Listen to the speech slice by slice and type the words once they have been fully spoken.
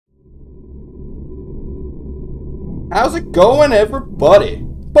How's it going, everybody?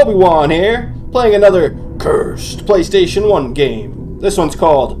 Bobe-Wan here, playing another cursed PlayStation 1 game. This one's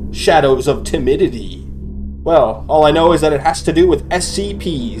called Shadows of Timidity. Well, all I know is that it has to do with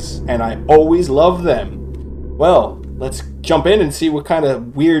SCPs, and I always love them. Well, let's jump in and see what kind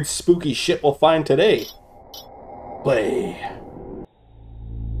of weird, spooky shit we'll find today. Play.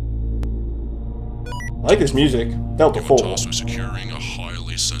 I like this music. Delta 4. Tasked with securing a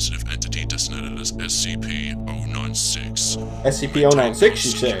highly sensitive entity designated as SCP-096. SCP-096, you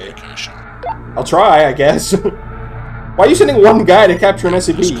say? I'll try, I guess. Why are you sending one guy to capture an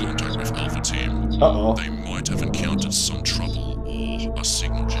SCP? Contact with Alpha Team. Uh-oh. They might have encountered some trouble or a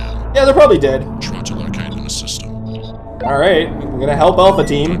signal jam. Yeah, they're probably dead. Try to locate them in the system. Alright, I'm gonna help Alpha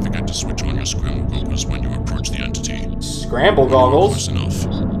Team. Don't forget to switch on your scramble goggles when you approach the entity. Scramble When you are goggles? close enough,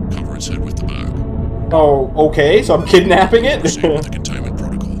 cover its head with the bag. Oh, okay, so I'm kidnapping it? Proceed with the containment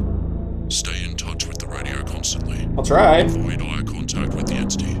protocol. Stay in touch with the radio constantly. I'll try. Avoid eye contact with the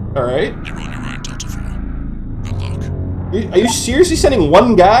entity. Alright. You're on your own, Delta 4. Good luck. Are you seriously sending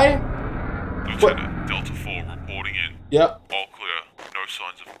one guy? Lieutenant, Delta 4 reporting in. Yep. All clear. No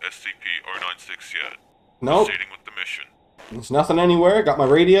signs of SCP-096 yet. Nope. Proceeding with the mission. There's nothing anywhere. Got my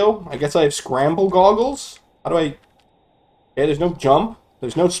radio. I guess I have scramble goggles. How do I... Okay, there's no jump.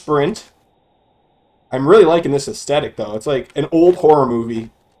 There's no sprint. I'm really liking this aesthetic, though. It's like an old horror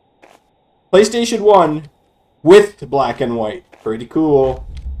movie. PlayStation 1 with black and white. Pretty cool.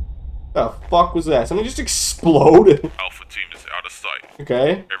 The fuck was that? Something just exploded. Alpha Team is out of sight.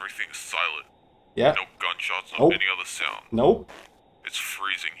 Okay. Everything is silent. Yeah. No gunshots or Nope. any other sound. Nope. It's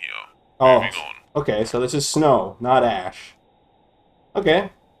freezing here. Oh. Moving on. Okay, so this is snow, not ash.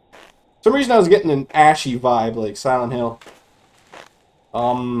 Okay. For some reason I was getting an ashy vibe, like Silent Hill.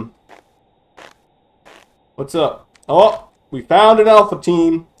 What's up? Oh, we found an Alpha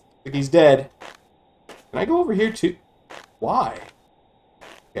Team. I think he's dead. Can I go over here too? Why?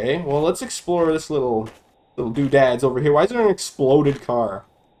 Okay, well let's explore this little doodads over here. Why is there an exploded car?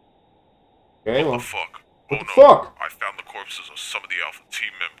 Okay, well, What the fuck? what Oh the no. fuck? I found the corpses of some of the Alpha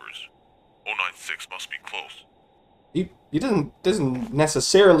Team members. 096 must be close. He doesn't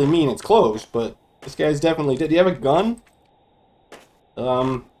necessarily mean it's closed, but this guy's definitely dead. Do you have a gun?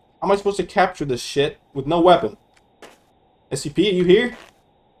 How am I supposed to capture this shit with no weapon? SCP, are you here?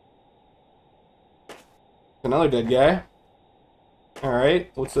 Another dead guy.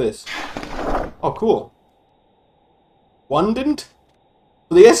 Alright, what's this? Oh, cool. Wouldn't?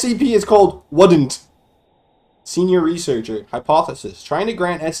 So the SCP is called Wouldn't. Senior Researcher. Hypothesis. Trying to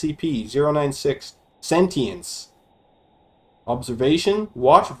grant SCP-096 sentience. Observation.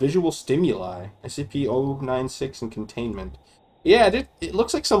 Watch visual stimuli. SCP-096 and containment. Yeah, it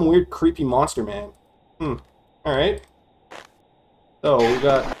looks like some weird creepy monster man. Alright. So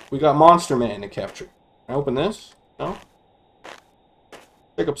we got Monster Man to capture. Can I open this? No?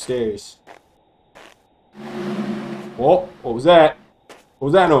 Check upstairs. Whoa, what was that?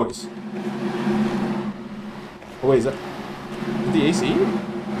 What was that noise? Oh wait, is that the AC?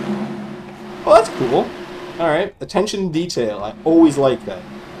 Oh, that's cool. Alright, attention to detail. I always like that.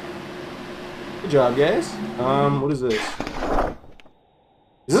 Good job, guys. What is this?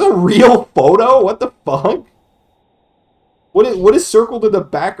 Is this a real photo? What the fuck? What is circled in the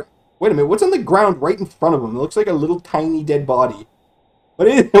background? Wait a minute, what's on the ground right in front of him? It looks like a little tiny dead body. What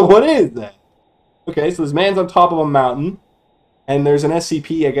is that? Okay, so this man's on top of a mountain, and there's an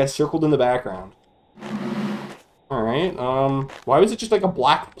SCP, I guess, circled in the background. Alright, why was it just like a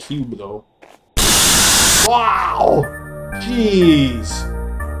black cube, though? Wow! Jeez!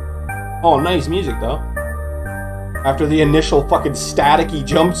 Oh, nice music, though. After the initial fucking staticky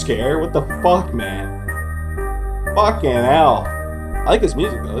jump scare, what the fuck, man? Fucking hell. I like this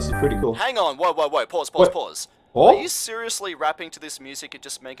music, though. This is pretty cool. Hang on, whoa, pause. Oh? Are you seriously rapping to this music and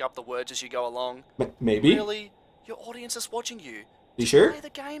just make up the words as you go along? Maybe? Really? Your audience is watching you. You sure? Play the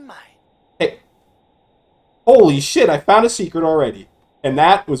game, mate. Hey. Holy shit, I found a secret already. And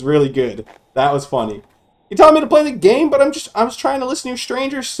that was really good. That was funny. You telling me to play the game, but I was trying to listen to your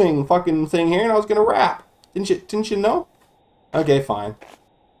stranger sing fucking thing here and I was gonna rap. Didn't you know? Okay, fine.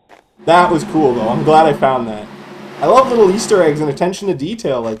 That was cool though. I'm glad I found that. I love little Easter eggs and attention to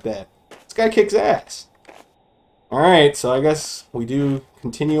detail like that. This guy kicks ass. Alright, so I guess we do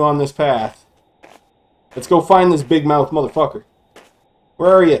continue on this path. Let's go find this big mouth motherfucker.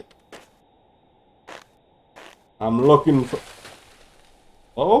 Where are you? I'm looking for...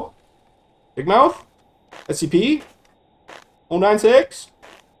 Oh? Big mouth? SCP? 096?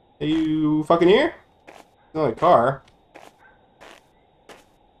 Are you fucking here? It's not a car.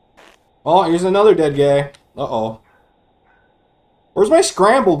 Oh, here's another dead guy. Uh-oh. Where's my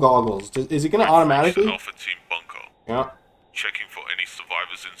scramble goggles? Is it gonna automatically? Alpha Team bunker. Yeah. Checking for any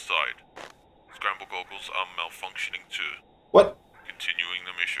survivors inside. Scramble goggles are malfunctioning too. What? Continuing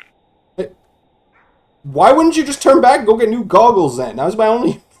the mission. Why wouldn't you just turn back and go get new goggles then? That was my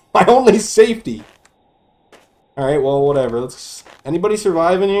only safety. Alright, well, whatever. Let's... Anybody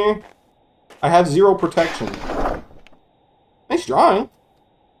survive in here? I have 0 protection. Nice drawing.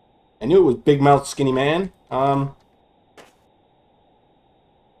 I knew it was Big Mouth Skinny Man.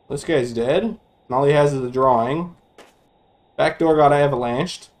 This guy's dead. And all he has is a drawing. Back door got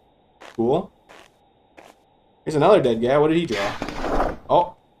avalanched. Cool. Here's another dead guy. What did he draw?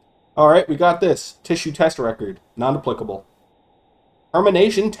 Oh. Alright, we got this. Tissue test record. Non-applicable.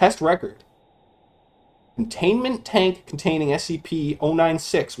 Termination test record. Containment tank containing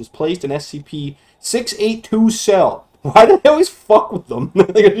SCP-096 was placed in SCP-682 cell. Why do they always fuck with them?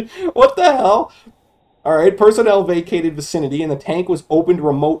 What the hell? Alright, personnel vacated vicinity and the tank was opened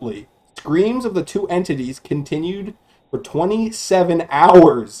remotely. Screams of the 2 entities continued for 27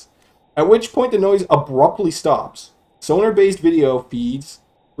 hours, at which point the noise abruptly stops. Sonar-based video feeds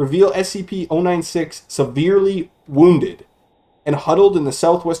reveal SCP-096 severely wounded and huddled in the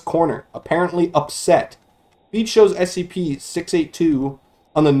southwest corner, apparently upset. Feed shows SCP-682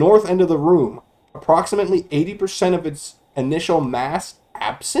 on the north end of the room, approximately 80% of its initial mass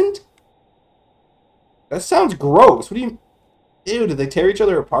absent? That sounds gross. What do you... Ew, did they tear each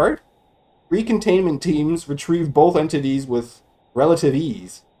other apart? Recontainment teams retrieved both entities with relative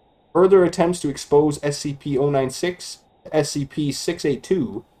ease. Further attempts to expose SCP-096 to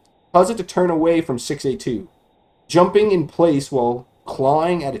SCP-682 cause it to turn away from 682, jumping in place while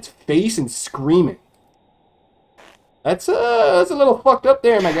clawing at its face and screaming. That's a little fucked up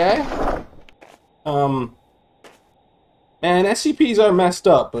there, my guy. Man, SCPs are messed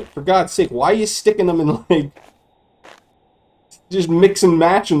up, but for God's sake, why are you sticking them in, like, just mix and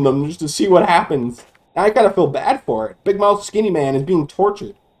matching them just to see what happens? Now I kind of feel bad for it. Big Mouth Skinny Man is being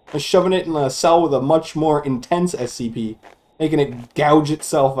tortured and shoving it in a cell with a much more intense SCP, making it gouge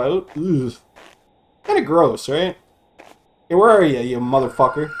itself out. Ugh. Kind of gross, right? Hey, where are you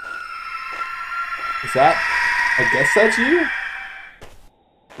motherfucker? Is that... I guess that's you?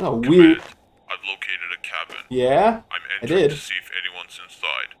 Oh, weird. Command, I've located a cabin. Yeah? I'm I entering did. to see if anyone's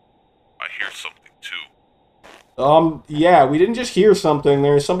inside. I hear something too. Yeah, we didn't just hear something.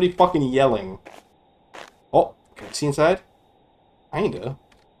 There's somebody fucking yelling. Oh, can I see inside? Kinda.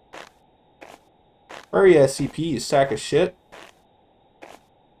 Where are you, SCP, you sack of shit?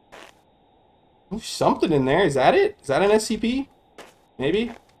 There's something in there. Is that it? Is that an SCP?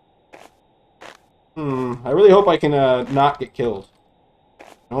 Maybe? I really hope I can, not get killed.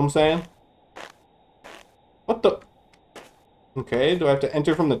 Know what I'm saying? What the... Okay, do I have to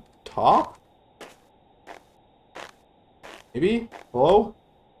enter from the top? Maybe? Hello?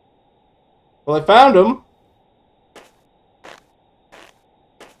 Well, I found him!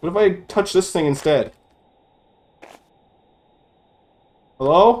 What if I touch this thing instead?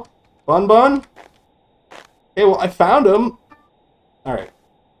 Hello? Bun Bun? Hey, well, I found him! Alright.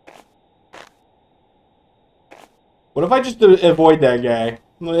 What if I just avoid that guy?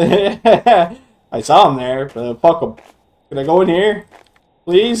 I saw him there, but fuck him. Can I go in here?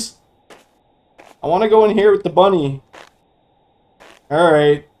 Please? I want to go in here with the bunny.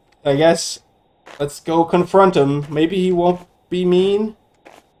 Alright. I guess let's go confront him. Maybe he won't be mean.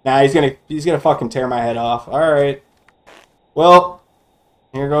 Nah, he's gonna fucking tear my head off. Alright. Well,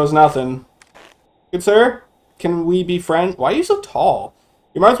 here goes nothing. Good sir? Can we be friends? Why are you so tall?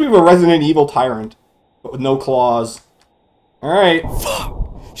 He reminds me of a Resident Evil tyrant, but with no claws. Alright.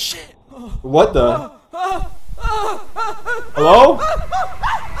 Fuck! Shit! What the? Hello?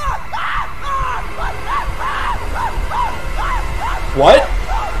 What?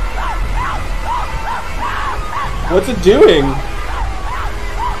 What's it doing?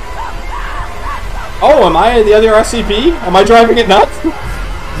 Oh, am I the other SCP? Am I driving it nuts?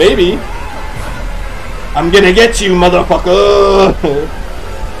 Maybe. I'm gonna get you, motherfucker!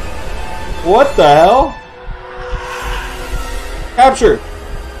 What the hell? Capture!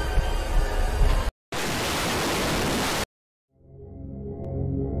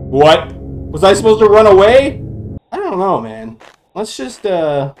 What? Was I supposed to run away? I don't know, man. Let's just,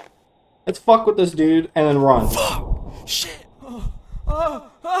 let's fuck with this dude and then run. Fuck! Shit!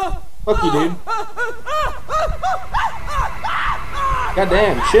 Fuck you, dude.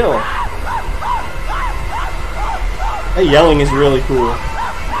 Goddamn, chill. That yelling is really cool.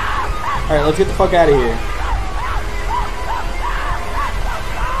 Alright, let's get the fuck out of here.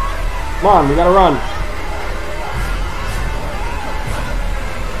 Come on, we gotta run.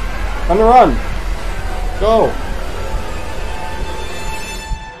 Time to run. Go.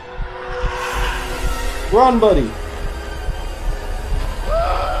 Run, buddy.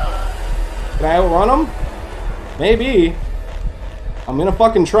 Can I outrun him? Maybe. I'm gonna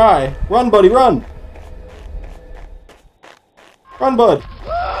fucking try. Run, buddy, run! Run, bud!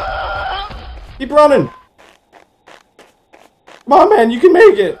 Keep running! Come on, man, you can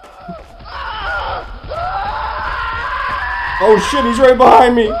make it! Oh shit, he's right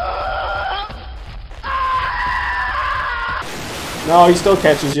behind me! No, he still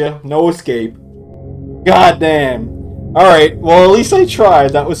catches you. No escape. God damn. Alright, well at least I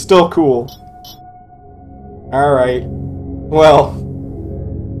tried. That was still cool. Alright. Well.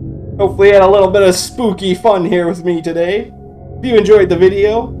 Hopefully you had a little bit of spooky fun here with me today. If you enjoyed the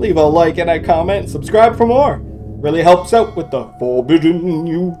video, leave a like and a comment. Subscribe for more. Really helps out with the forbidden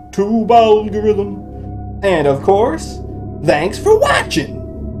YouTube algorithm. And of course, thanks for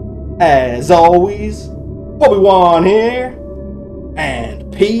watching. As always, Bobe-Wan here.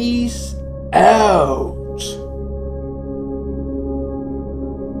 And peace out.